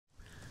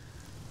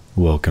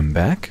Welcome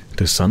back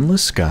to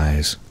Sunless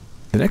Skies.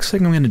 The next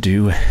thing I'm going to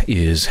do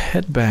is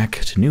head back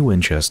to New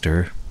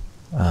Winchester,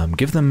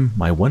 give them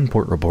my one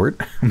port report,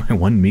 my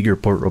one meager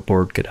port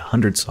report, get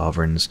 100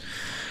 sovereigns,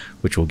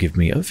 which will give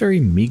me a very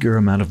meager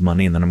amount of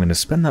money, and then I'm going to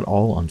spend that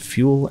all on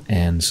fuel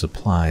and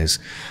supplies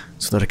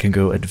so that I can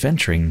go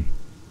adventuring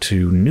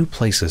to new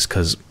places,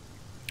 because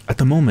at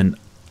the moment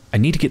I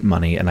need to get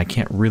money and I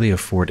can't really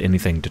afford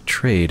anything to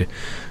trade,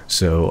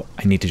 so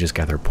I need to just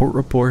gather port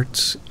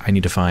reports. I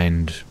need to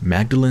find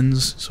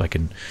Magdalenes so I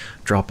can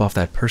drop off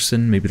that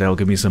person. Maybe that'll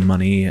give me some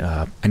money.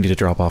 I need to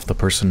drop off the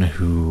person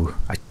who,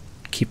 I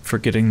keep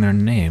forgetting their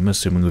name,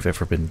 assuming we've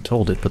ever been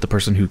told it, but the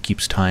person who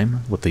keeps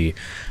time with the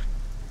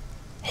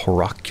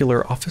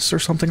Oracular Office or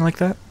something like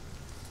that.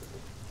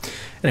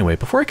 Anyway,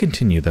 before I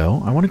continue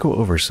though, I want to go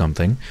over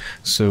something.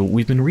 So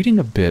we've been reading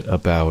a bit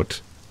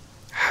about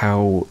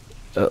how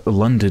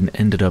London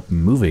ended up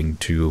moving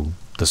to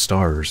the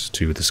stars,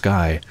 to the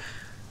sky.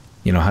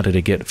 You know, how did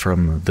it get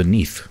from the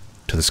neath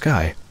to the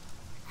sky?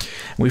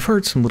 And we've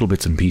heard some little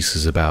bits and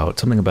pieces about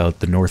something about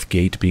the North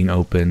Gate being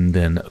opened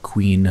and a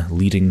queen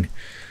leading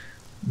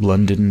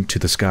London to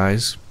the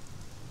skies.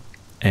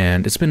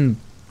 And it's been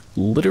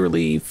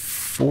literally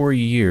 4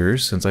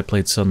 years since I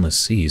played Sunless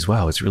Seas.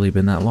 Wow, it's really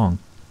been that long.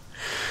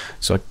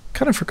 So I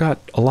kind of forgot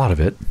a lot of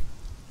it,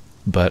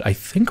 but I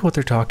think what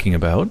they're talking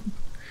about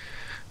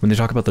when they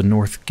talk about the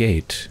North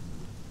Gate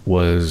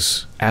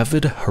was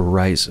Avid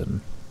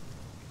Horizon.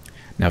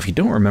 Now, if you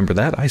don't remember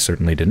that, I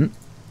certainly didn't.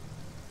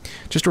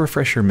 Just to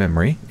refresh your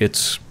memory,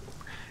 it's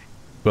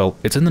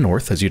in the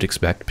north, as you'd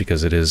expect,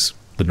 because it is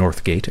the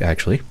North Gate,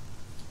 actually.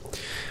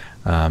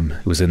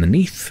 It was in the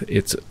Neath.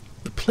 It's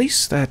the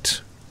place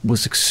that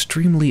was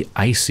extremely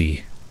icy.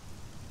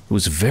 It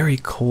was very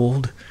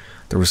cold.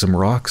 There were some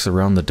rocks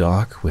around the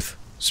dock with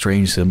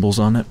strange symbols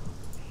on it.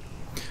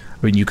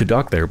 I mean, you could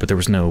dock there, but there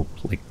was no,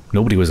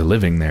 nobody was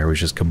living there. It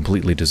was just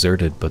completely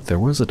deserted, but there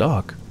was a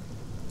dock.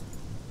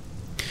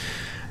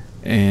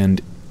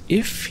 And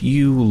if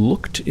you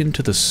looked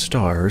into the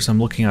stars, I'm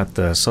looking at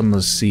the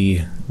Sunless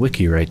Sea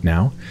wiki right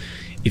now,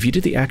 if you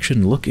did the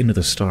action look into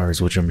the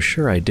stars, which I'm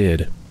sure I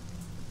did,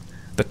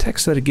 the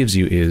text that it gives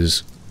you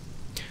is,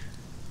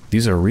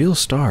 "These are real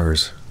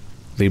stars.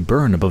 They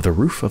burn above the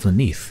roof of the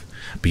Neath,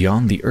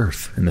 beyond the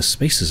earth, in the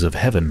spaces of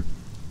heaven.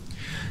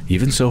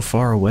 Even so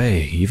far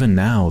away, even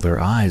now their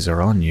eyes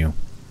are on you.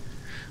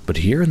 But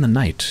here in the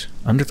night,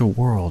 under the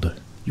world,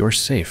 you're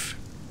safe.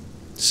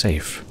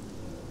 Safe."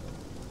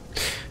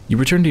 You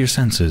return to your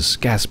senses,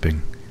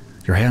 gasping.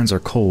 Your hands are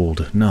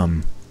cold,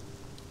 numb.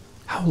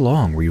 How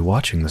long were you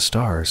watching the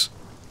stars?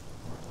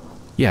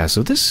 Yeah,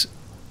 so this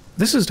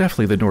is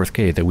definitely the North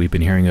Gate that we've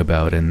been hearing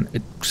about, and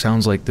it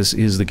sounds like this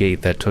is the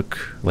gate that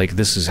took,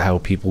 this is how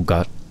people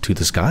got to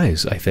the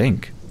skies, I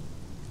think.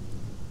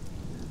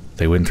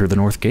 They went through the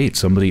North Gate,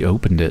 somebody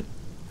opened it,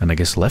 and I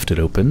guess left it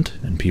opened,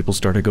 and people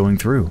started going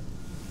through.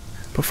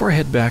 Before I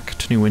head back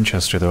to New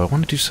Winchester, though, I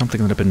want to do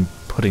something that I've been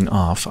putting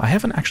off. I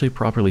haven't actually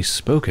properly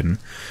spoken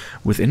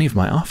with any of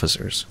my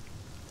officers.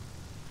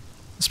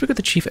 Let's speak with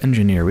the Chief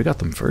Engineer. We got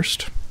them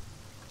first.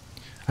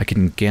 I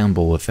can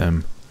gamble with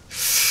them.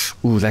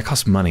 Ooh, that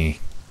costs money.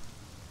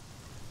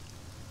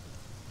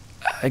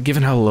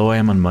 Given how low I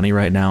am on money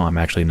right now, I'm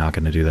actually not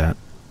going to do that.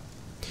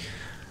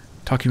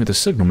 Talking with the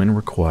signalman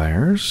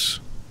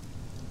requires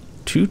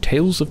 2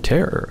 Tales of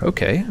Terror.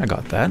 Okay, I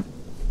got that.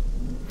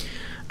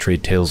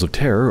 Trade Tales of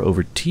Terror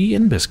over tea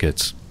and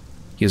biscuits.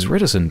 He is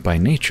reticent by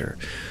nature,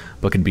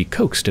 but can be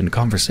coaxed in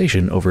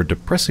conversation over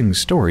depressing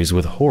stories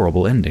with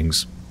horrible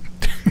endings.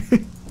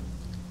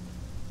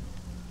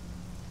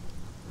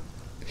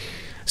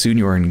 Soon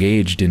you are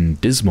engaged in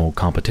dismal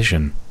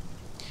competition.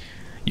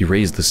 You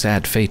raise the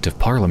sad fate of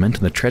Parliament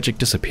and the tragic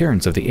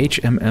disappearance of the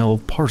HML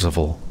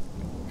Parzival.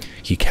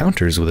 He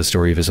counters with a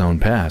story of his own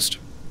past.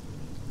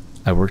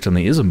 I worked on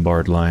the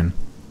Isambard line.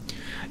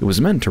 It was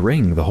meant to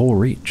ring the whole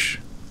reach.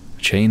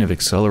 A chain of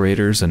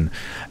accelerators and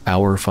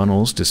hour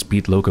funnels to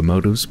speed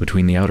locomotives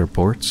between the outer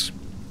ports.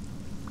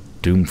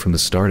 Doomed from the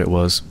start it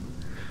was.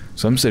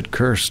 Some said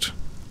cursed.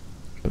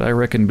 But I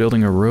reckon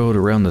building a road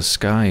around the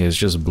sky is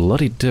just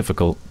bloody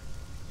difficult.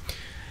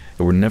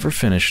 It were never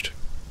finished.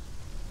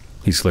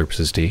 He slurps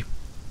his tea.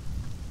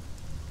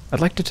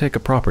 I'd like to take a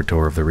proper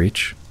tour of the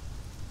Reach.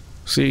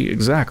 See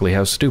exactly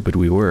how stupid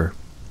we were.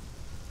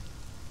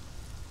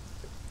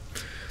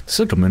 The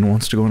signalman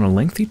wants to go on a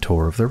lengthy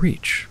tour of the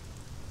Reach.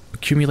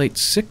 Accumulate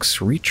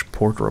 6 Reach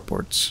port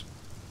reports.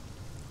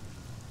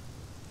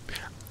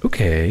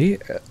 Okay.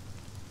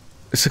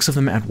 6 of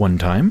them at one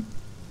time?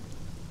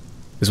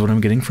 Is what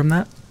I'm getting from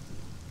that?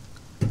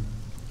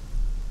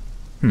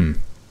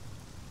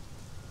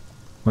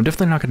 I'm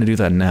definitely not going to do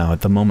that now.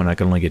 At the moment, I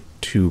can only get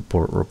 2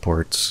 port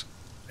reports,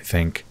 I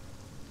think.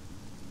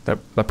 That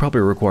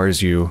probably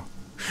requires you...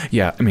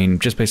 Yeah, I mean,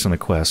 just based on the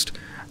quest,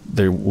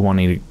 they want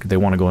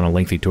to go on a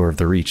lengthy tour of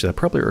the Reach. That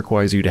probably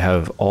requires you to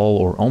have all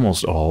or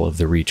almost all of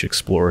the Reach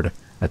explored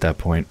at that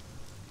point.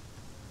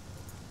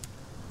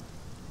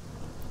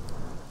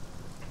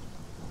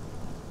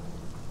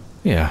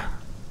 Yeah.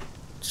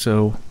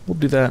 So, we'll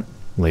do that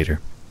later.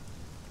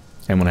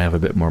 And when I have a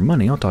bit more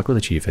money, I'll talk with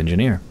the chief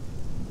engineer.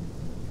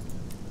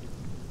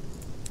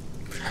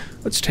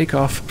 Let's take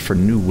off for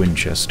New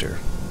Winchester.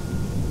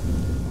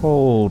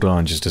 Hold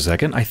on just a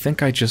second. I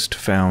think I just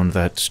found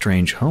that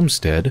strange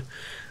homestead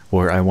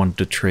where I wanted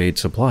to trade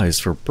supplies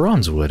for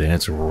bronzewood, and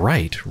it's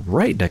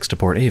right next to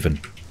Port Avon.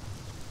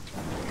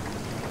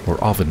 Or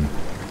Oven.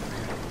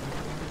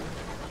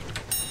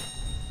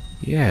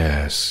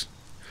 Yes.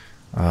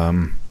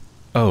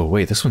 Oh,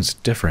 wait, this one's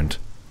different.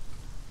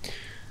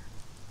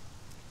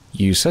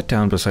 You sat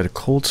down beside a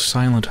cold,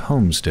 silent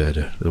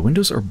homestead. The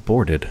windows are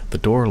boarded, the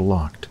door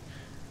locked.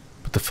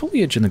 But the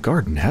foliage in the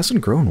garden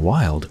hasn't grown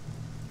wild.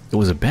 It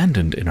was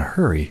abandoned in a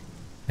hurry,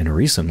 and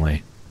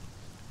recently.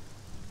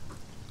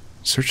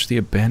 Search the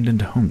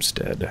abandoned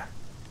homestead.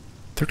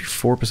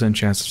 34%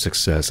 chance of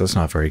success. That's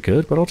not very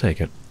good, but I'll take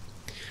it.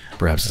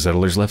 Perhaps the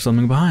settlers left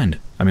something behind.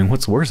 I mean,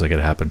 what's worse that could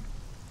happen?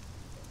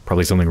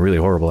 Probably something really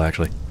horrible,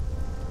 actually.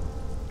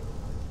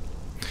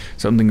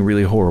 Something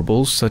really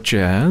horrible, such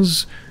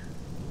as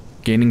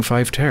gaining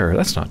 5 terror.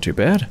 That's not too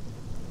bad.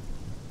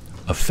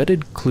 A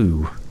fetid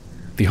clue.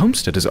 The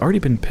homestead has already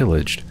been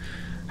pillaged.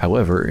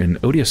 However, an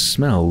odious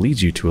smell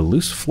leads you to a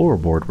loose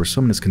floorboard where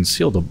someone has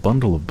concealed a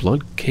bundle of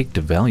blood-caked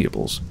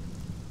valuables.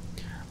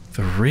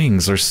 The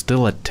rings are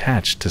still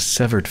attached to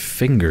severed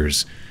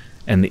fingers,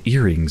 and the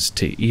earrings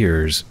to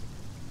ears.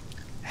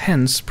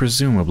 Hence,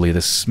 presumably,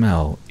 the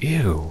smell.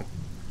 Ew.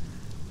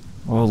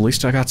 Well, at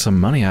least I got some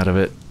money out of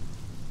it.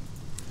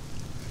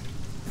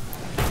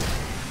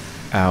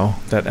 Ow,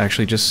 that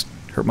actually just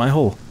hurt my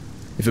hole.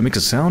 If it makes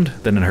a sound,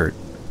 then it hurt.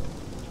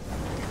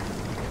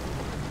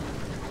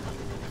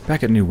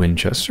 Back at New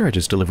Winchester, I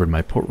just delivered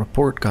my port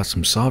report, got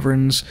some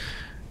sovereigns,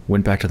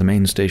 went back to the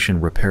main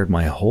station, repaired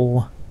my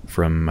hull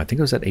from, I think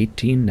it was at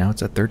 18, now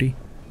it's at 30.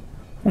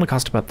 Only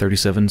cost about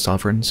 37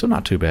 sovereigns, so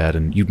not too bad,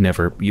 and you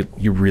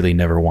really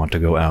never want to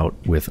go out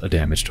with a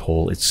damaged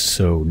hull. It's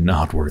so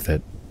not worth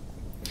it.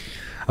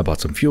 I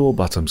bought some fuel,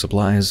 bought some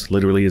supplies,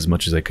 literally as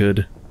much as I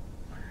could.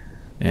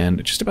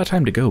 And just about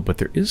time to go, but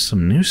there is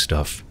some new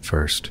stuff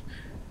first.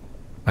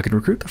 I can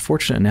recruit the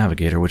Fortunate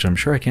Navigator, which I'm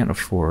sure I can't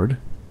afford.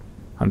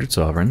 100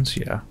 sovereigns,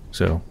 yeah,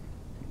 so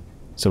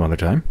some other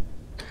time.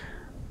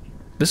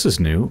 This is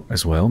new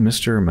as well.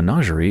 Mr.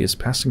 Menagerie is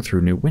passing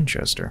through New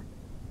Winchester.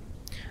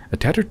 A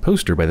tattered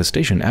poster by the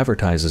station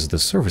advertises the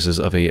services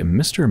of a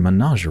Mr.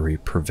 Menagerie,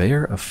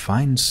 purveyor of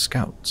fine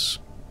scouts.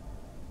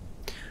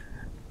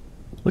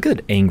 Look at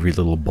that angry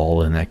little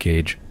ball in that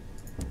cage.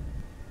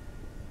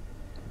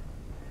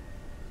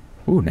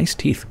 Ooh, nice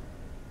teeth.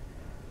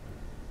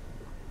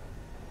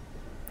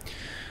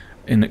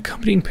 An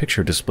accompanying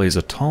picture displays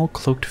a tall,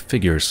 cloaked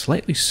figure,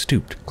 slightly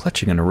stooped,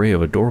 clutching an array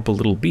of adorable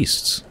little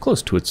beasts,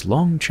 close to its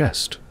long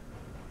chest.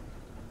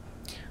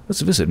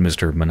 Let's visit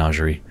Mr.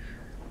 Menagerie.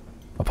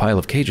 A pile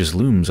of cages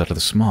looms out of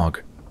the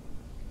smog.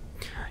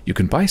 You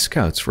can buy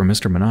scouts from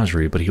Mr.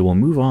 Menagerie, but he will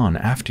move on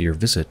after your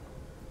visit.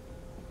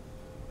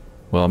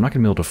 Well, I'm not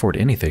going to be able to afford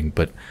anything,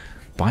 but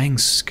buying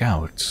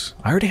scouts...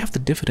 I already have the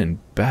Diffident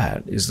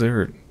Bat.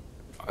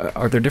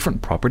 Are there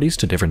different properties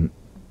to different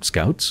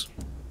scouts?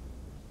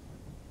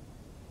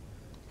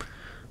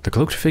 The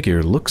cloaked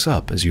figure looks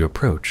up as you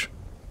approach.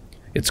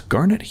 Its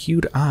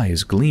garnet-hued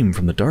eyes gleam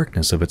from the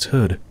darkness of its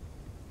hood.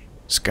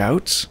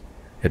 Scouts?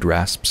 It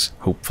rasps,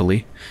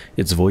 hopefully,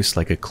 its voice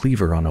like a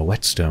cleaver on a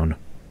whetstone.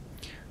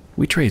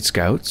 We trade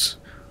scouts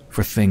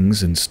for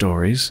things and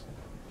stories.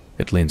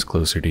 It leans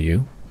closer to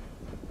you.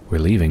 We're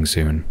leaving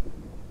soon.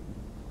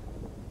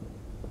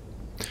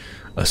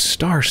 A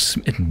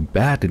star-smitten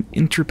bat, an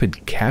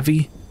intrepid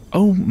cavy?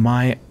 Oh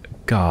my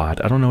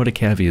god. I don't know what a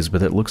cavy is,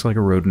 but it looks like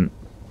a rodent.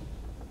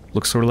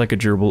 Looks sort of like a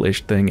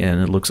gerbil-ish thing,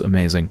 and it looks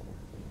amazing.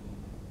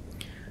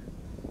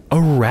 A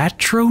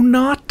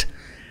ratronaut?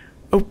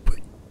 Oh,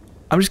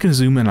 I'm just going to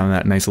zoom in on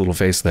that nice little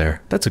face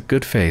there. That's a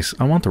good face.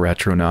 I want the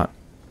ratronaut.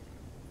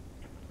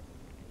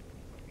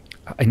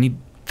 I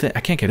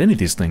can't get any of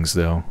these things,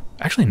 though.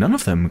 Actually, none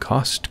of them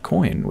cost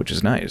coin, which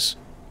is nice.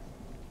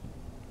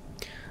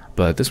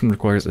 But this one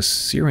requires a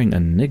Searing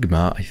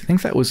Enigma. I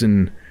think that was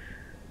in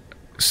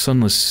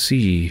Sunless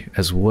Sea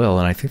as well,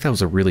 and I think that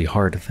was a really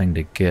hard thing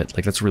to get.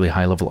 Like, that's a really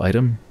high-level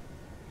item.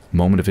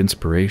 Moment of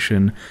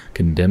Inspiration,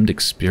 Condemned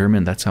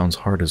Experiment, that sounds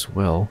hard as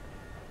well.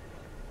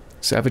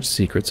 Savage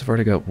Secrets, I've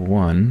already got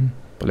one,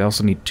 but I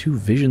also need 2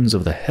 Visions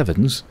of the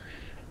Heavens.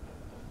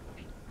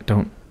 I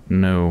don't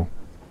know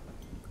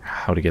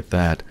how to get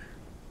that.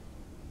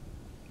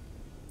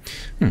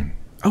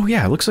 Oh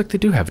yeah, it looks like they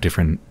do have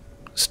different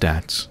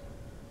stats.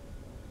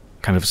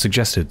 Kind of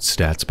suggested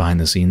stats behind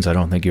the scenes. I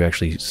don't think you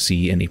actually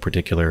see any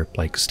particular,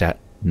 like, stat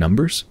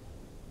numbers.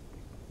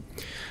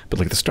 But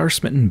like the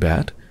Star-Smitten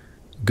Bat,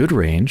 good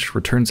range,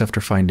 returns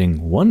after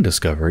finding 1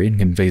 discovery and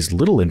conveys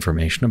little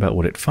information about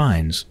what it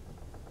finds.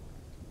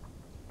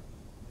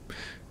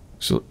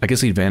 So I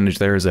guess the advantage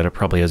there is that it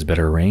probably has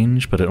better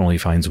range, but it only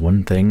finds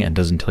 1 thing and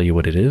doesn't tell you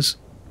what it is.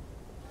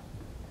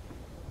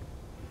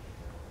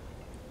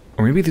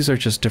 Or maybe these are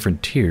just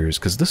different tiers,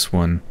 because this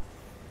one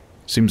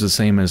seems the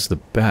same as the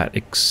bat,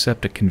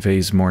 except it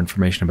conveys more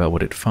information about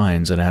what it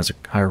finds and has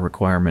a higher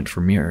requirement for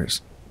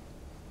mirrors.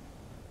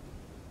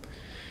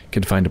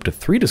 Can find up to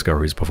 3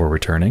 discoveries before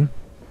returning.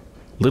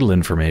 Little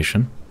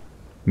information.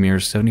 Mere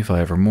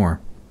 75 or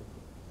more.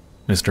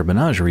 Mr.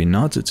 Menagerie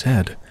nods its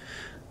head.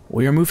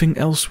 We are moving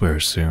elsewhere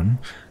soon,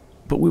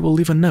 but we will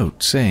leave a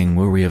note saying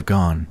where we have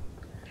gone.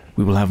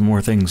 We will have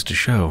more things to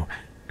show,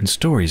 and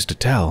stories to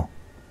tell.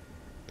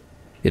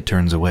 It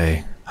turns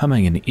away,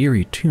 humming an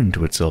eerie tune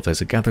to itself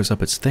as it gathers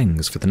up its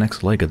things for the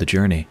next leg of the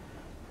journey.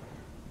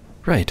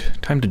 Right,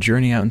 time to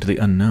journey out into the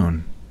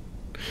unknown.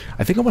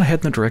 I think I want to head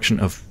in the direction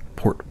of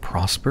Port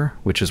Prosper,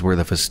 which is where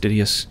the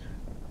fastidious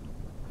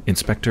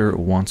inspector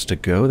wants to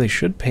go. They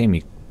should pay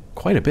me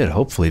quite a bit,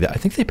 hopefully. I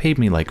think they paid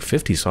me like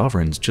 50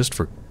 sovereigns just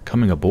for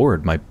coming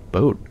aboard my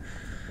boat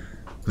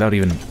without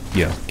even,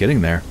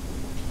 getting there.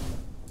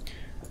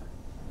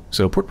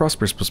 So Port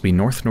Prosper is supposed to be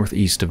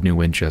north-northeast of New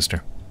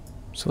Winchester.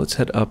 So let's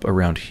head up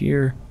around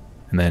here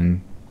and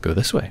then go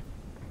this way.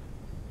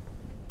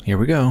 Here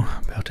we go,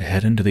 about to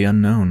head into the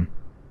unknown.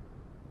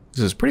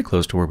 This is pretty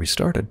close to where we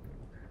started.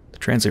 The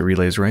transit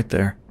relay is right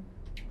there.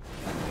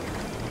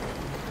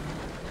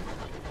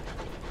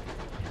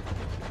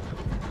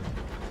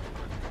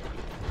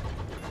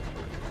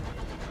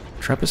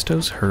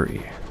 Trappistos,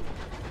 hurry.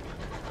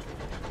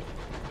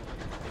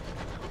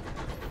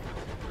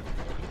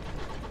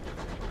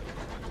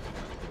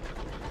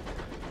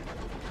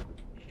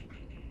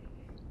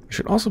 I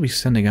should also be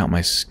sending out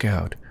my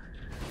scout.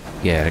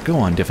 Yeah, go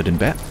on, Diffident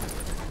Bat.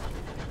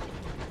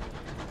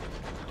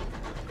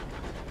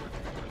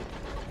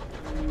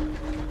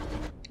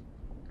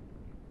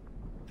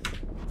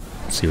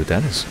 Let's see what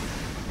that is.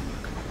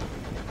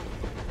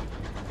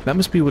 That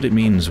must be what it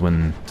means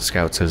when the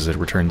scout says it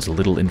returns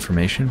little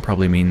information.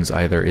 Probably means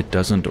either it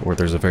doesn't or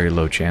there's a very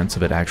low chance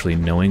of it actually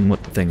knowing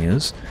what the thing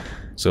is.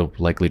 So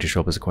likely to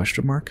show up as a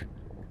question mark.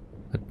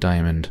 A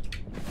diamond.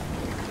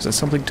 Is that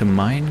something to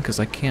mine? Because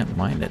I can't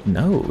mine it.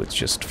 No, it's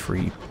just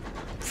free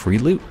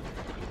loot.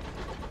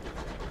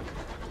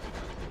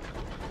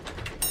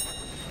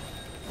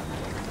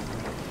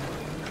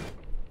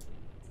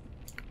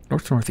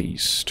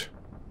 North-northeast.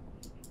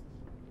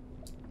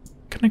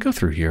 Can I go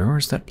through here, or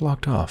is that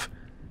blocked off?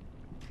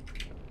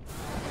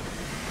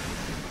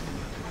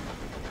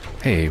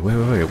 Hey,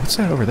 wait, what's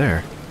that over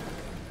there?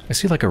 I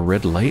see like a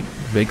red light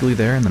vaguely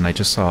there, and then I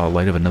just saw a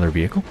light of another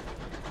vehicle.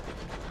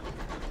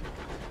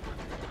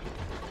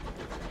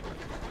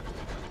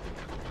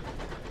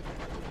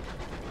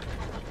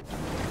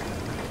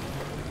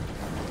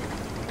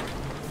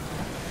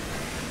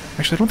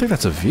 Actually, I don't think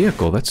that's a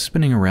vehicle. That's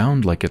spinning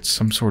around like it's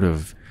some sort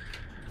of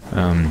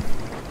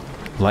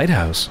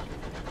lighthouse.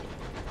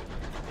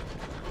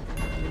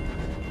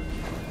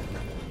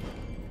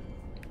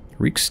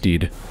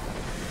 Reekstead,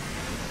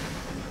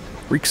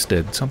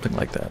 something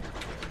like that.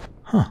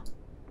 Huh.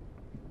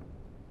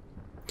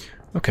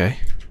 Okay.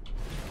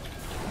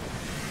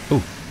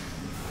 Oh,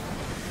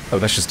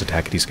 that's just a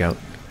tackety scout.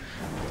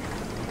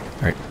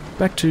 Alright,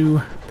 back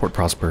to Port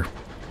Prosper.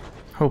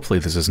 Hopefully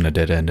this isn't a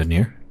dead end in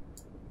here.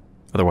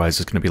 Otherwise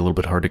it's going to be a little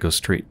bit hard to go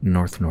straight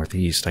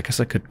north-northeast. I guess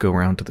I could go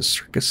around to the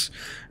circus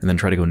and then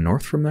try to go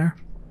north from there.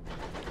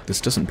 This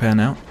doesn't pan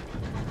out.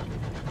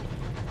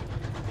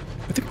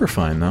 I think we're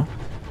fine though.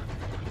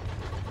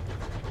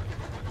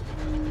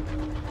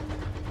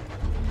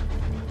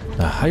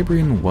 The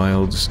Hybrian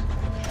wilds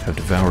have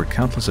devoured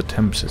countless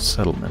attempts at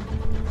settlement.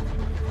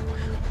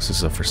 This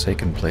is a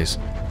forsaken place.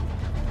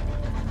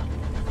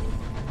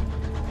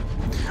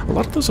 A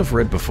lot of those I've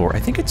read before. I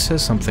think it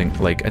says something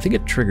like, I think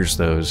it triggers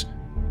those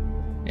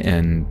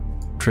and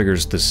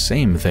triggers the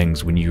same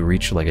things when you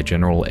reach like a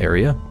general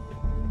area.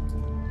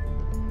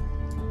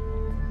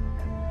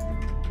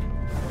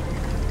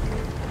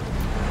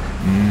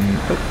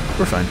 Oh,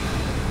 we're fine.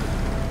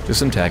 Just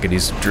some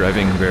tacketies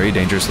driving very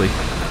dangerously.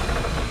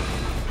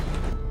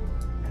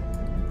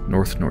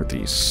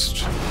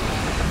 North-northeast.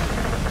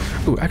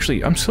 Ooh,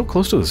 actually, I'm so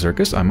close to the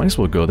circus, I might as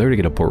well go there to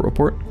get a port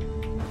report.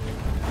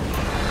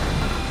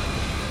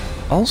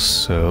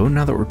 Also,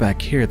 now that we're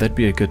back here, that'd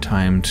be a good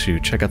time to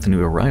check out the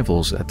new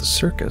arrivals at the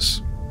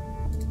circus.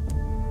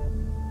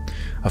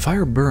 A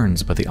fire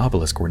burns by the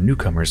obelisk where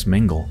newcomers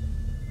mingle.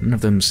 None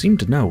of them seem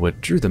to know what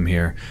drew them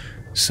here,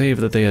 save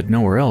that they had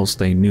nowhere else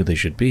they knew they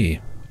should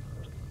be.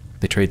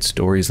 They trade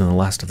stories and the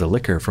last of the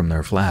liquor from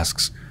their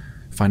flasks,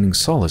 finding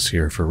solace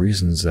here for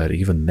reasons that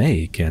even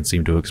they can't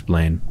seem to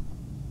explain.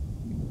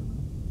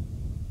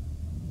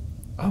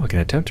 Oh, I can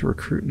attempt to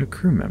recruit new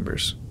crew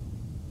members.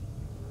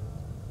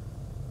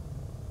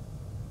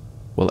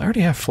 Well, I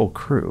already have full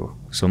crew,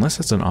 so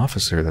unless it's an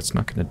officer, that's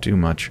not going to do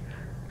much.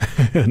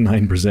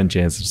 9%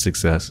 chance of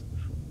success.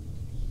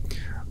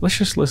 Let's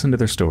just listen to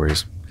their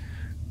stories.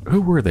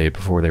 Who were they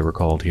before they were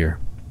called here?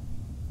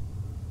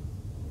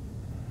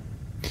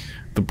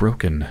 The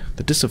broken,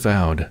 the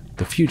disavowed,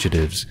 the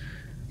fugitives.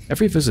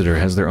 Every visitor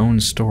has their own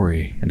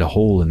story and a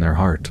hole in their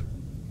heart.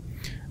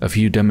 A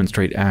few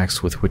demonstrate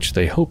acts with which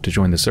they hope to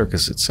join the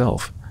circus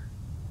itself.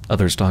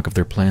 Others talk of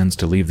their plans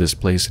to leave this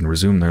place and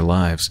resume their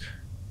lives.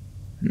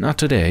 Not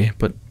today,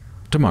 but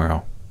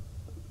tomorrow.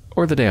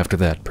 Or the day after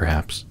that,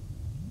 perhaps.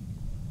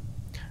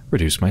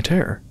 Reduce my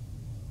terror.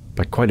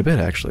 By quite a bit,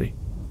 actually.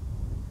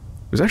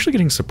 It was actually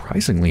getting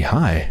surprisingly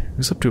high. It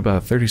was up to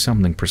about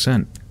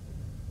 30-something%.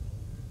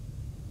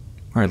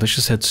 Alright, let's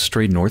just head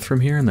straight north from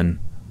here and then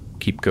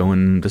keep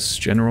going this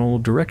general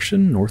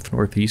direction.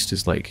 North-northeast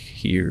is like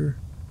here.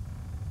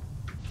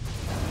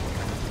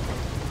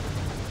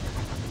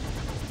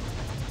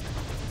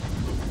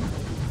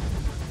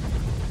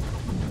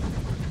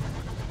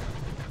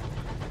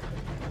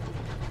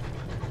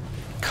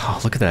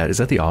 God, look at that. Is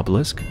that the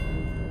obelisk?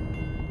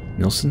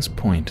 Nilsson's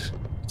Point.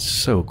 It's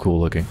so cool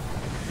looking.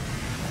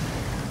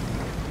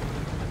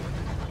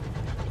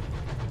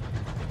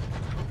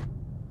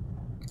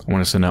 I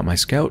want to send out my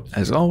scout,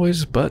 as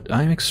always, but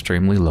I'm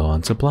extremely low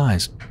on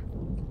supplies.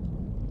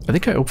 I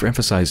think I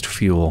overemphasized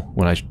fuel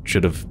when I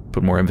should have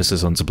put more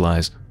emphasis on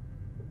supplies.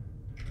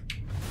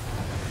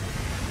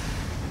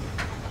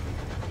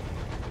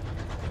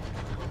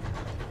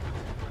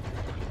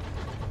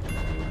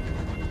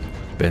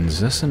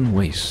 Benzesson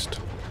Waste.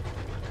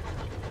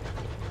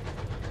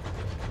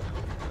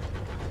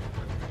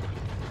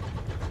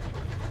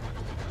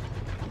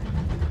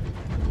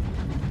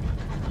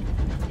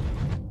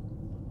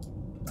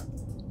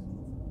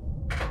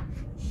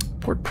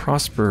 Port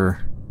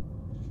Prosper.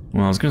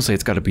 Well, I was going to say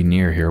it's got to be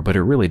near here, but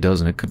it really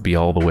doesn't. It could be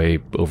all the way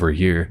over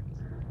here.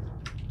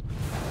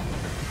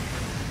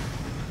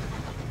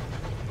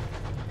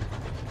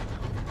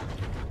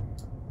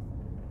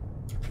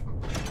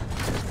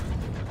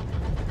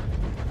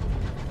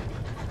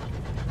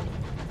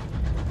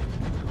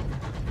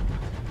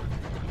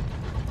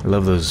 I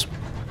love those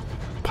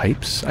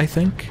pipes, I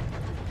think,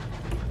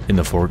 in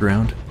the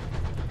foreground.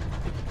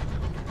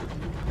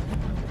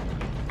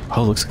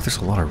 Oh, looks like there's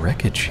a lot of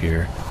wreckage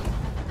here.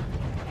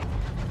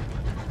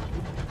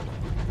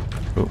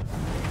 Oh.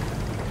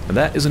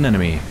 That is an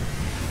enemy.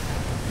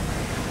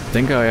 I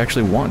think I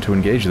actually want to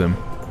engage them.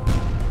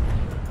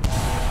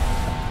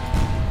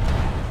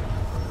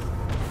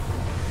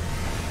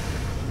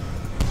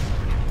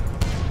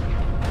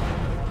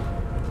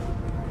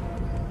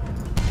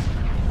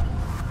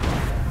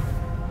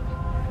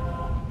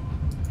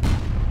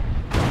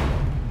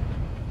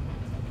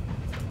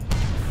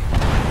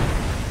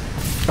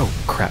 Oh,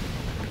 crap.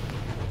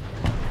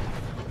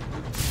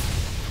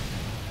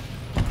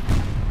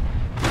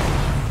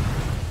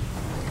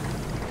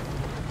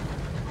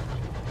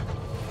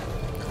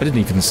 I didn't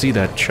even see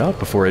that shot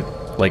before it,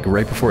 like,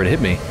 right before it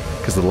hit me,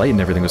 because the light and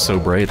everything was so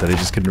bright that I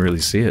just couldn't really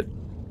see it.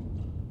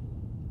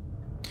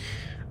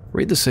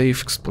 Raid the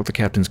safe, explore the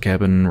captain's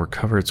cabin,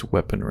 recover its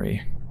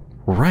weaponry.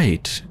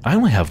 Right, I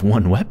only have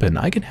one weapon.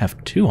 I can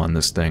have two on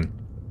this thing.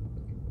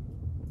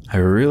 I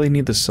really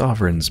need the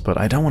sovereigns, but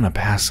I don't want to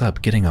pass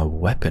up getting a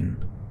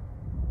weapon.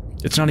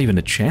 It's not even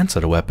a chance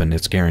at a weapon,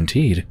 it's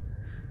guaranteed.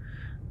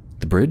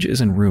 The bridge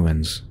is in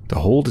ruins, the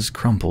hold is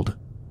crumpled,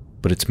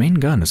 but its main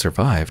gun has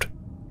survived.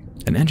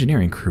 An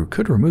engineering crew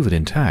could remove it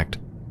intact.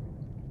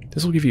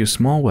 This will give you a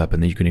small weapon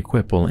that you can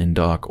equip while in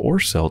dock or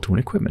sell to an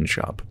equipment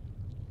shop.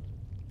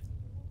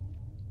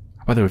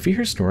 By the way, if you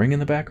hear snoring in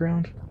the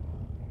background,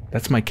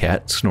 that's my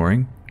cat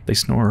snoring. They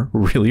snore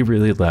really,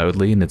 really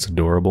loudly and it's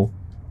adorable.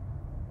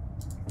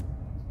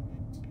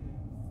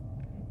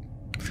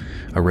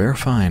 A rare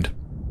find.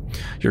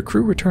 Your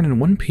crew return in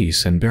one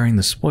piece and bearing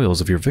the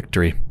spoils of your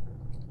victory.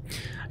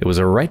 It was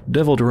a right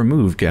devil to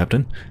remove,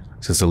 Captain,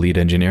 says the lead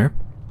engineer.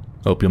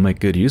 Hope you'll make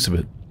good use of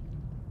it.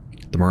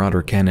 The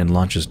Marauder cannon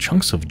launches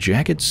chunks of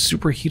jagged,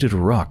 superheated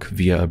rock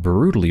via a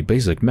brutally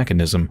basic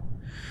mechanism.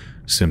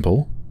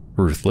 Simple,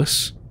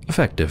 ruthless,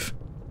 effective.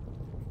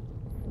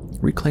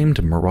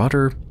 Reclaimed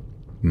Marauder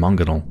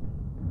Mongonal.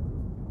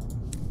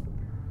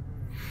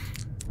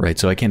 Right,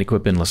 so I can't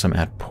equip it unless I'm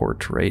at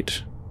port,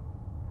 right?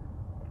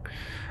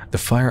 The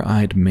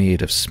fire-eyed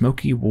maid of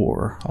smoky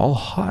war, all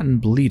hot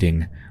and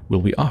bleeding,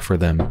 will we offer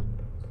them.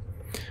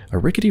 A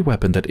rickety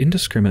weapon that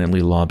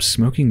indiscriminately lobs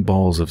smoking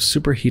balls of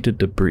superheated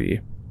debris.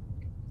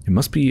 It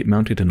must be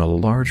mounted in a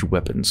large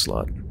weapon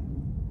slot.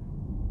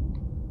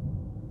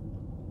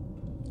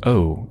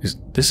 Oh,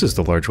 this is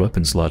the large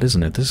weapon slot,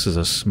 isn't it? This is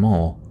a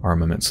small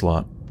armament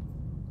slot.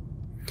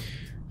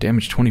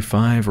 Damage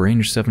 25,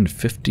 range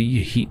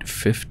 750, heat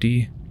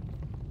 50.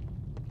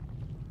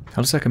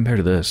 How does that compare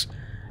to this?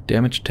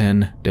 Damage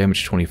 10,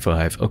 damage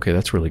 25. Okay,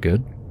 that's really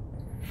good.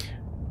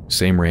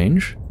 Same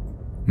range.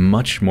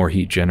 Much more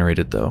heat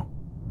generated, though.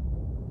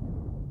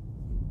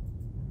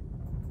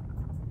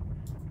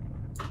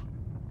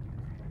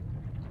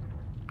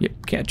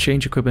 Yep, can't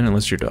change equipment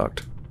unless you're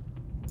docked.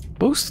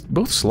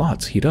 Both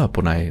slots heat up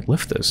when I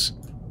lift this.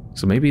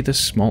 So maybe this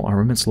small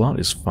armament slot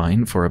is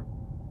fine for a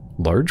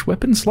large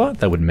weapon slot?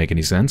 That wouldn't make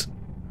any sense.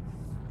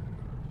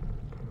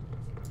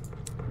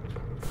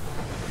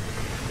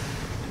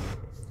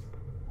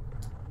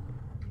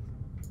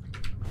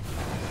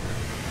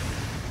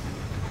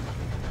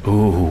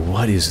 Ooh,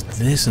 what is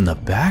this in the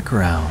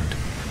background?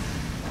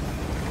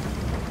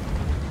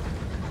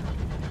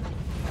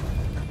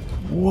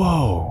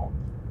 Whoa.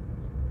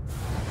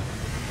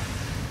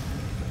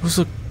 Those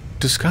look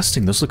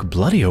disgusting. Those look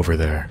bloody over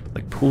there.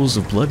 Like pools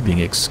of blood being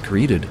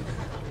excreted.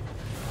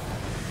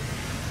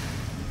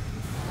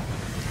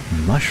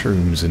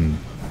 Mushrooms and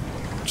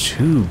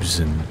tubes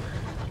and...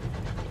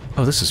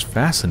 Oh, this is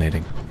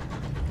fascinating.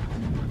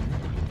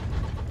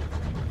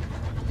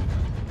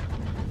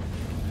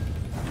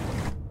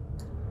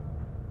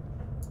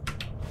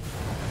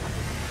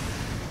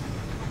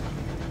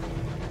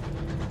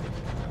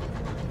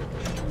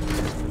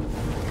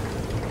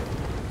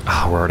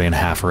 Ah, we're already in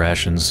half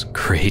rations.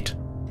 Great.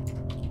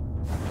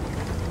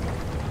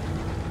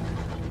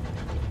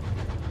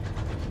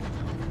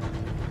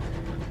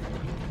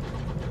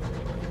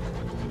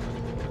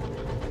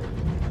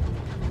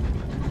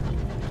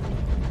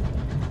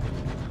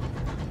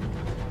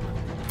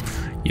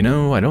 You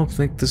know, I don't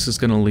think this is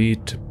going to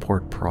lead to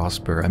Port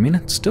Prosper. I mean,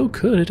 it still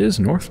could. It is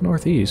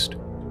north-northeast.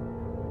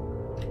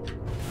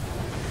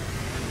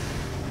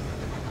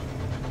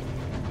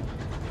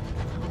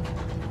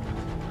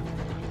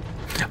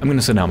 I'm going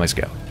to send out my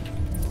scout.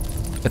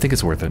 I think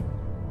it's worth it.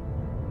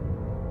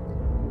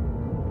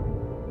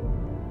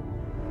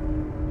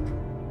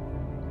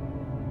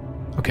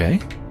 Okay.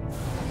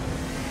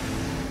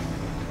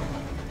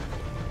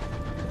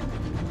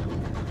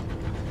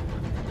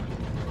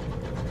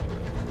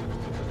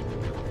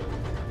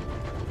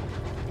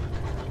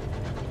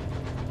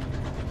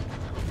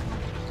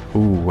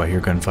 Ooh, I hear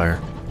gunfire.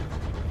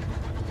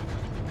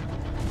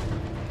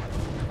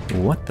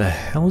 What the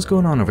hell is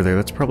going on over there?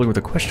 That's probably where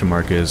the question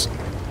mark is.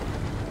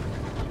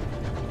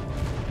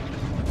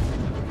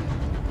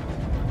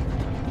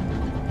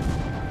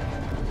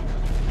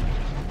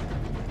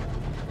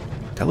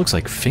 That looks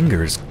like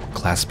fingers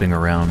clasping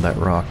around that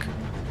rock.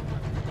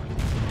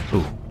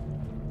 Ooh.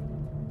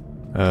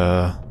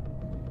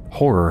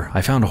 Horror.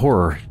 I found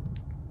horror.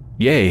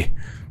 Yay.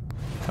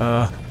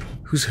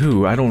 Who's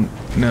who? I don't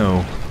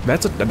know.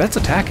 That's a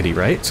Tackety,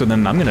 right? So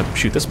then I'm gonna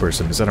shoot this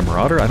person. Is that a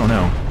marauder? I don't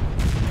know.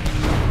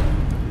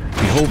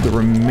 Behold the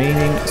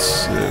remaining...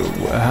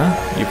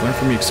 You've learned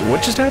from me...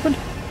 What just happened?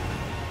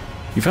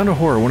 You found a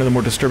horror, one of the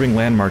more disturbing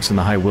landmarks in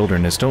the high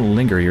wilderness. Don't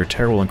linger, your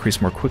terror will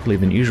increase more quickly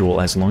than usual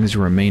as long as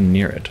you remain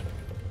near it.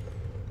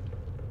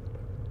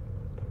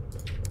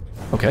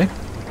 Okay.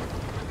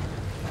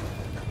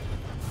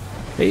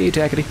 Hey,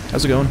 Tackety.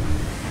 How's it going?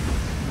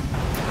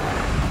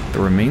 The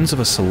remains of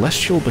a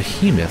celestial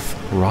behemoth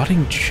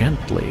rotting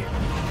gently.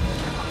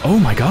 Oh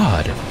my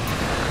god!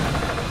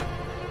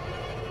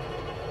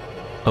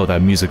 Oh,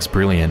 that music's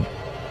brilliant.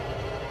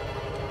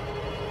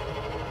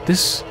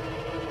 This...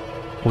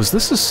 Was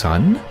this a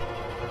sun?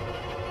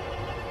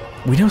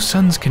 We know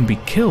suns can be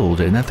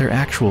killed and that they're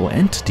actual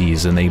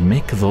entities and they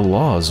make the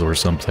laws or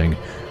something.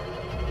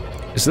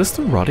 Is this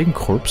the rotting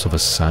corpse of a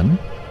sun?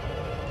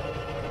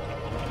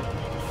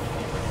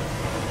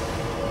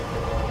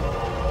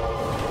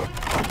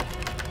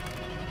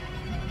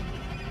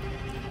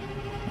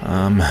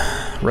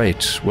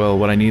 Right. Well,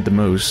 what I need the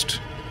most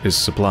is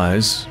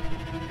supplies.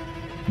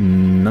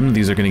 None of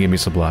these are going to give me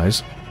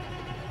supplies.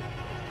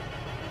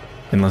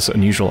 Unless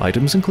unusual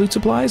items include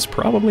supplies?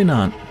 Probably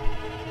not.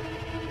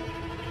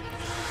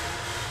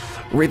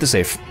 Raid the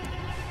safe.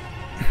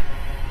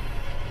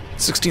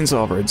 16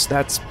 sovereigns.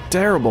 That's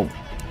terrible.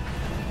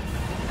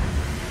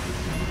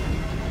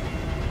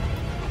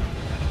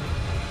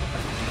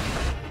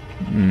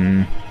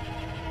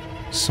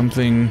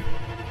 Something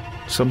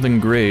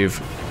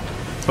grave.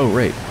 Oh,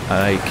 right.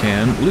 I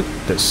can loot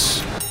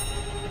this.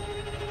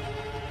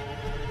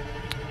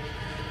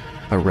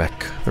 A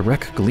wreck. The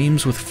wreck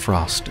gleams with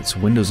frost. Its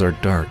windows are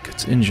dark.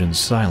 Its engines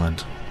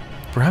silent.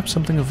 Perhaps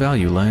something of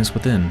value lies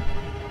within.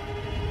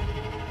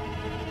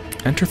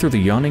 Enter through the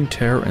yawning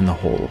tear in the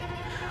hole.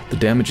 The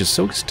damage is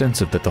so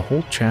extensive that the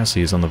whole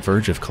chassis is on the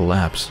verge of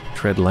collapse.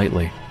 Tread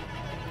lightly.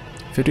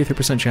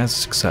 53% chance of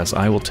success.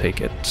 I will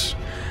take it.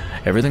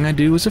 Everything I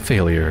do is a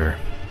failure.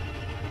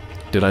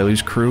 Did I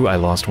lose crew? I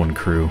lost one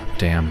crew.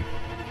 Damn.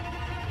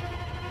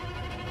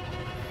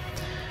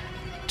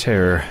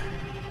 Terror.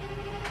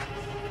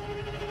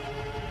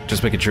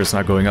 Just making sure it's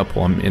not going up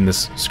while I'm in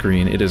this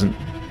screen. It isn't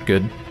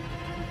good.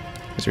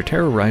 As your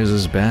terror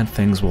rises, bad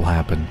things will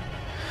happen.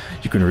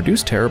 You can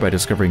reduce terror by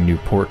discovering new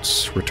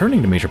ports,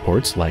 returning to major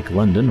ports like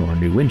London or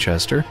New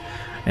Winchester,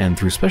 and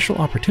through special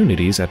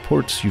opportunities at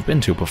ports you've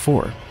been to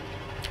before.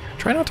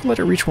 Try not to let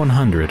it reach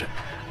 100.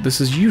 This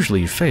is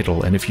usually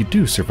fatal, and if you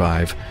do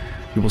survive,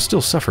 you will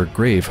still suffer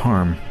grave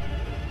harm.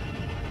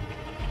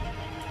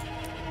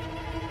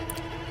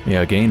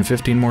 Yeah, gain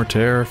 15 more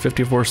terror,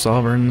 54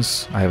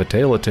 sovereigns. I have a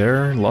tale of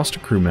terror, lost a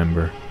crew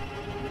member.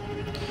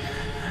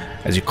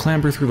 As you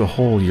clamber through the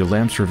hole, your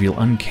lamps reveal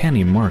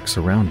uncanny marks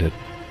around it.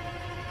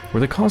 Were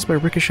they caused by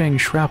ricocheting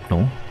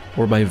shrapnel,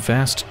 or by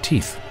vast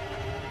teeth?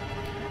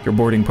 Your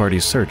boarding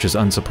party's search is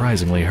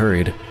unsurprisingly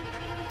hurried.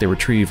 They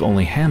retrieve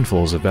only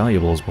handfuls of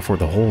valuables before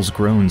the hole's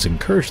groans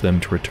encourage them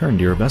to return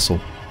to your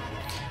vessel.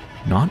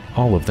 Not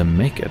all of them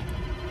make it.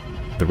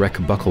 The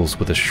wreck buckles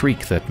with a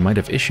shriek that might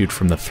have issued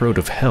from the throat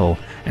of hell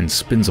and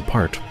spins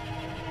apart.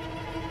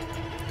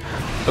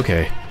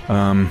 Okay,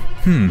 I'm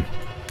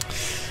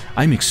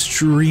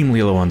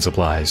extremely low on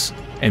supplies,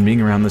 and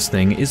being around this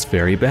thing is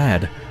very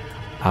bad.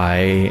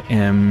 I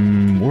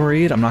am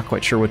worried, I'm not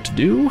quite sure what to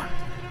do.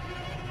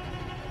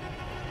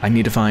 I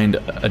need to find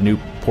a new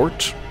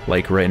port,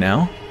 like right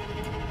now.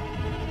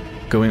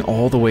 Going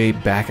all the way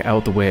back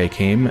out the way I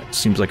came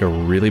seems like a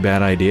really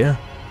bad idea.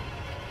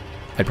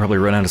 I'd probably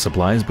run out of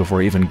supplies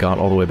before I even got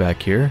all the way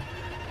back here.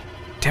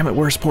 Damn it,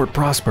 where's Port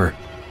Prosper?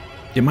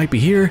 It might be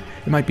here,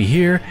 it might be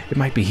here, it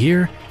might be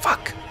here.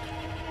 Fuck!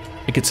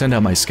 I could send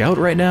out my scout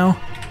right now.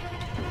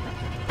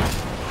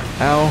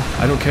 Ow,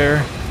 I don't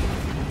care.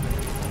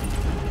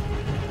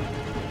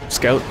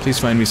 Scout, please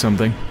find me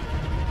something.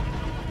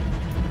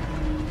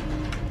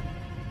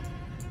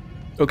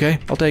 Okay,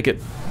 I'll take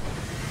it.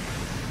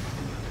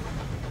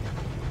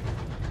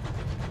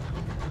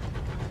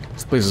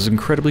 This place is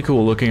incredibly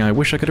cool looking. I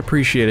wish I could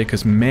appreciate it,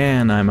 because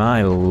man, am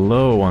I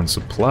low on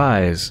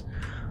supplies.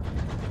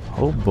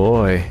 Oh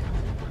boy.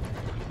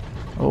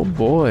 Oh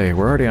boy,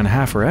 we're already on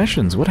half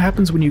rations. What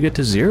happens when you get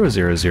to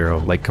 000?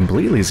 Like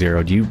completely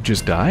zero? Do you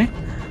just die?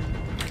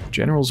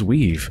 General's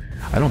Weave.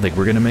 I don't think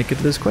we're gonna make it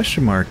to this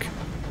question mark.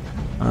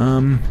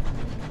 I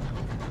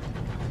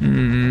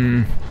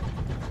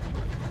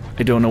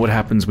don't know what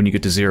happens when you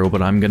get to 0,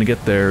 but I'm gonna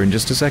get there in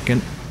just a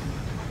second.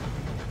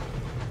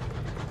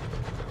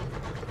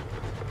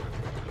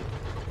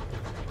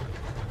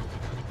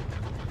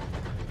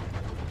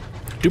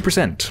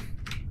 %.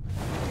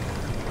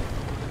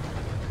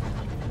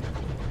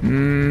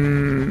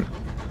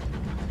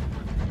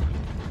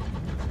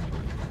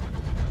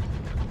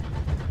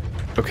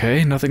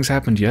 Okay, nothing's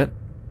happened yet.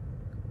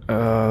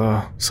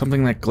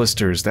 Something that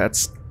glisters.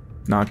 That's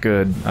not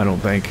good, I don't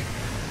think.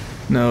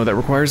 No, that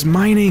requires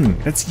mining!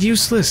 That's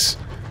useless!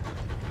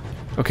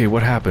 Okay,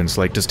 what happens?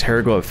 Like, does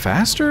Terra go up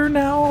faster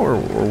now, or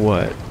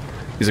what?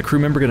 Is a crew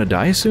member gonna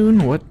die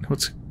soon?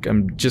 What's...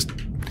 I'm just...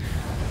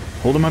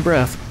 holding my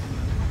breath.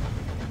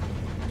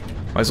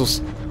 Might as well...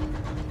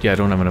 Yeah, I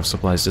don't have enough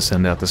supplies to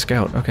send out the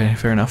scout. Okay,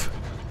 fair enough.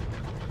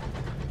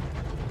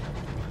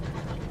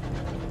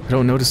 I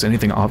don't notice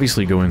anything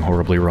obviously going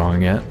horribly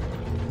wrong yet.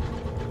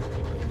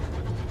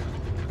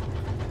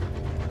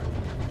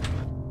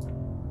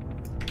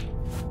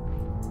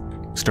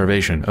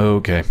 Starvation.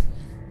 Okay.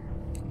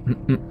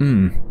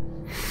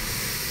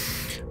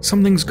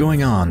 Something's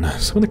going on.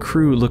 Some of the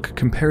crew look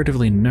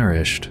comparatively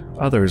nourished.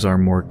 Others are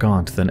more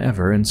gaunt than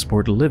ever and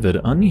sport livid,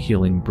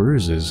 unhealing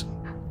bruises.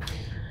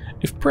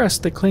 If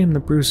pressed, they claim the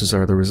bruises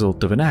are the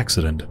result of an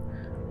accident.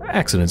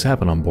 Accidents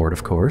happen on board,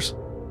 of course,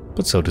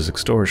 but so does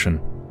extortion.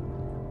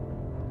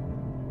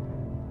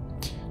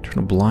 Turn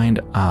a blind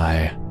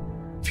eye.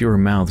 Fewer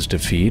mouths to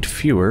feed,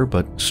 fewer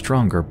but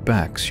stronger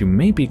backs. You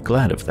may be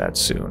glad of that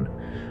soon.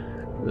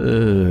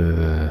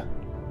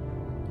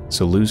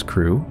 So lose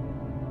crew,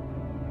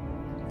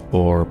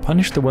 or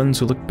punish the ones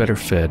who look better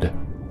fed,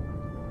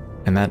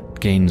 and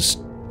that gains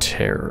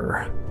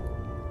terror.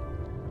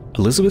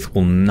 Elizabeth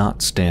will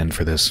not stand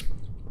for this.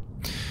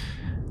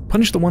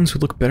 Punish the ones who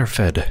look better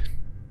fed.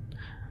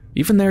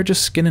 Even they're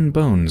just skin and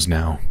bones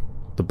now.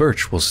 The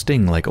birch will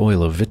sting like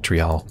oil of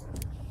vitriol.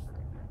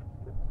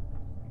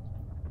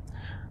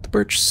 The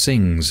birch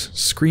sings,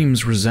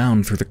 screams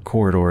resound through the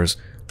corridors.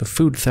 The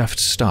food theft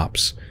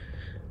stops.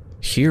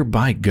 Here,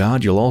 by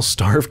God, you'll all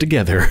starve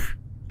together.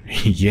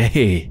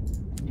 Yay.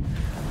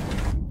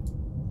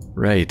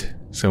 Right,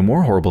 so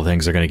more horrible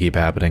things are going to keep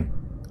happening.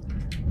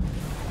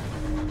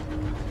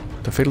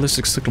 The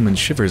fatalistic sickleman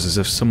shivers as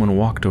if someone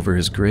walked over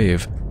his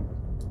grave.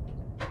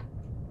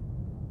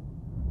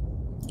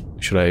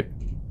 Should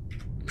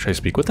I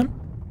speak with him?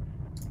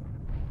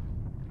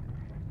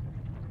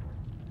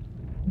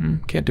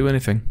 Can't do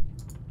anything.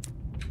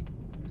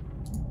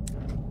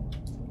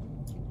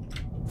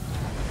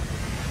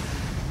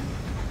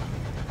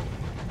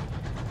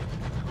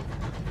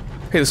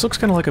 Hey, this looks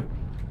kind of like a...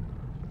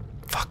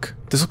 Fuck.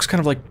 This looks kind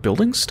of like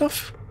building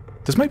stuff?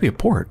 This might be a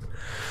port.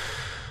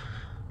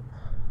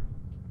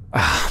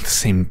 Ah, the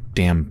same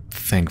damn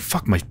thing.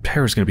 Fuck, my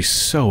hair is gonna be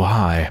so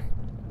high.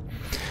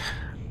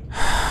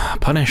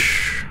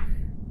 Punish.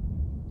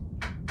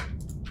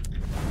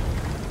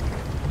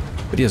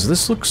 But yes,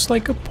 this looks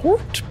like a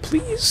port,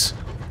 please?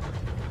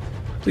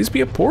 Please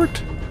be a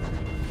port?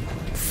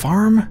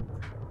 Farm?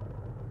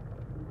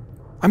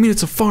 I mean,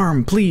 it's a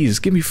farm, please,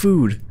 give me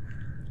food.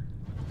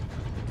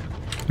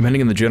 I'm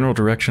heading in the general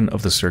direction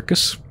of the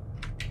circus,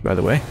 by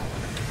the way.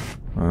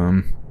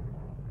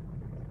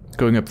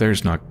 Going up there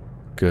is not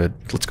good.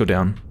 Let's go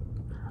down.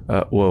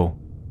 Whoa.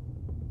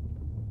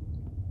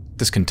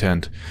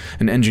 Discontent.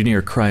 An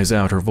engineer cries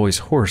out, her voice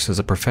hoarse as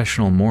a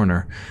professional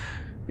mourner.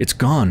 It's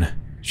gone.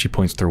 She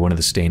points through one of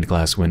the stained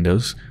glass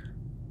windows.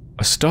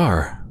 A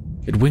star.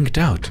 It winked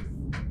out.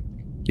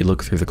 You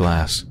look through the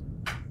glass.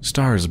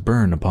 Stars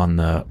burn upon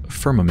the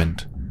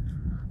firmament.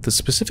 The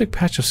specific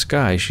patch of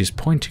sky she's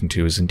pointing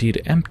to is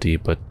indeed empty,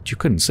 but you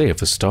couldn't say if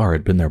the star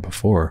had been there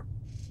before.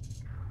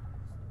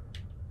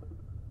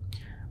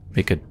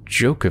 Make a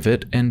joke of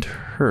it and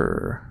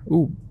her.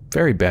 Ooh,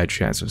 very bad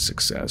chance of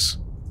success.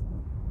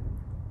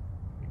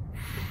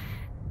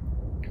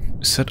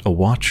 Set a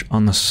watch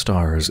on the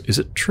stars. Is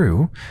it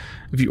true?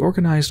 If you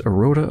organized a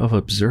rota of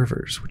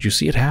observers, would you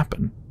see it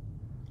happen?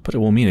 But it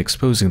will mean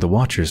exposing the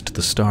watchers to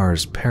the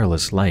stars'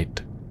 perilous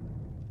light.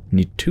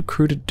 Need 2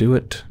 crew to do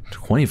it.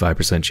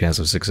 25% chance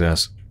of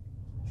success.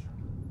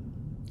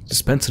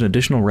 Dispense an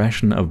additional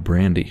ration of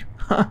brandy.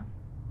 Huh.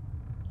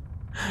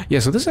 Yeah,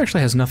 so this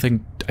actually has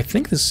nothing... I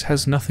think this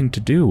has nothing to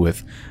do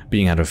with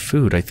being out of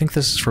food. I think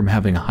this is from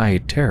having high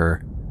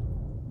terror.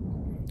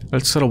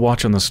 Let's set a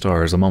watch on the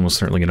stars. I'm almost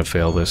certainly going to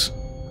fail this.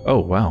 Oh,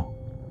 wow.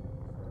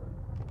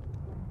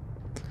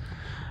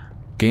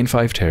 Gain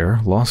 5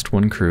 terror, lost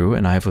 1 crew,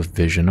 and I have a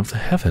vision of the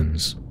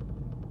heavens.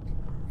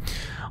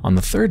 On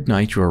the 3rd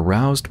night, you are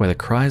roused by the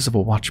cries of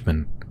a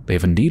watchman. They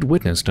have indeed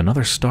witnessed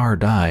another star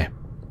die.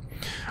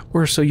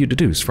 Or so you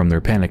deduce from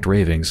their panicked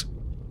ravings.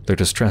 Their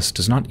distress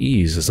does not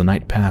ease as the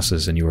night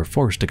passes, and you are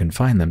forced to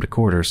confine them to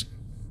quarters.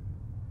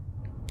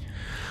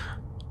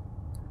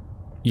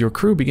 Your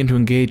crew begin to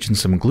engage in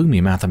some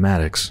gloomy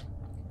mathematics.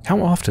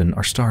 How often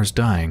are stars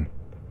dying?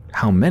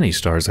 How many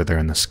stars are there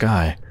in the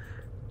sky?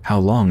 How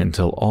long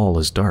until all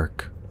is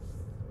dark?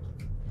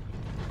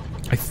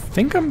 I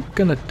think I'm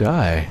gonna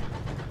die.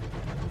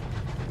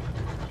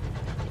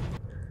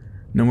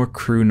 No more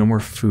crew, no more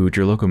food.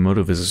 Your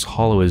locomotive is as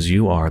hollow as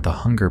you are. The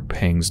hunger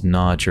pangs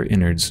gnaw at your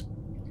innards.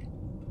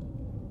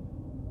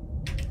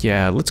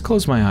 Yeah, let's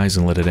close my eyes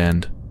and let it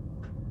end.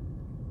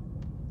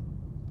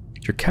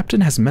 Your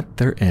captain has met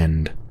their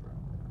end.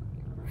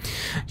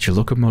 Your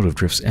locomotive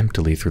drifts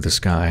emptily through the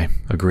sky,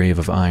 a grave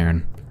of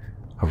iron.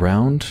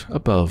 Around,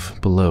 above,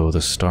 below,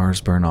 the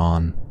stars burn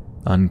on,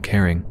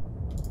 uncaring.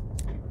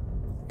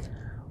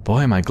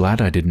 Boy, am I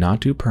glad I did not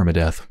do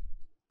permadeath.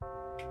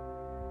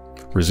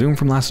 Resume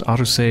from last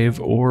autosave,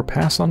 or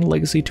pass on a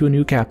legacy to a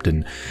new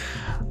captain.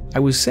 I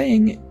was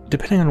saying,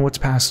 depending on what's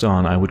passed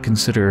on, I would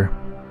consider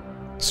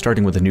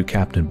starting with a new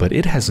captain, but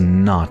it has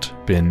not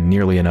been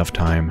nearly enough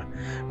time.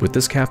 With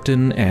this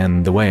captain,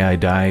 and the way I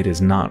died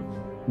is not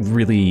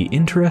really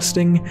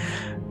interesting.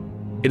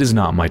 It is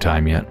not my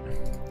time yet.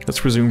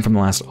 Let's resume from the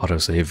last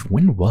autosave.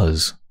 When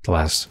was the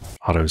last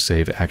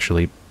autosave,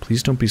 actually?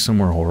 Please don't be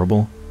somewhere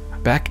horrible.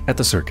 Back at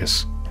the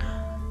circus.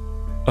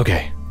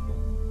 Okay.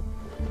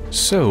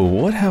 So,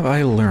 what have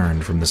I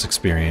learned from this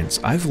experience?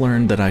 I've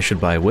learned that I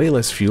should buy way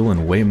less fuel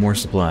and way more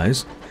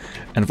supplies,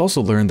 and I've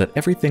also learned that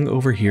everything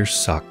over here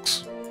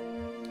sucks.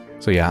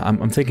 So yeah,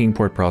 I'm thinking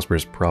Port Prosper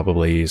is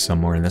probably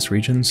somewhere in this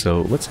region,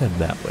 so let's head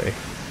that way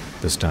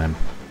this time.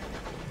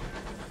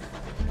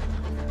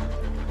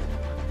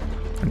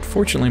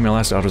 Unfortunately, my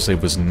last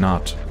autosave was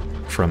not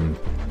from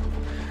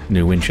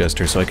New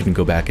Winchester, so I couldn't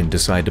go back and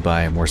decide to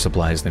buy more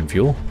supplies than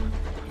fuel.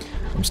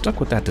 I'm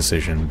stuck with that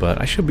decision, but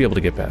I should be able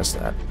to get past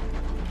that.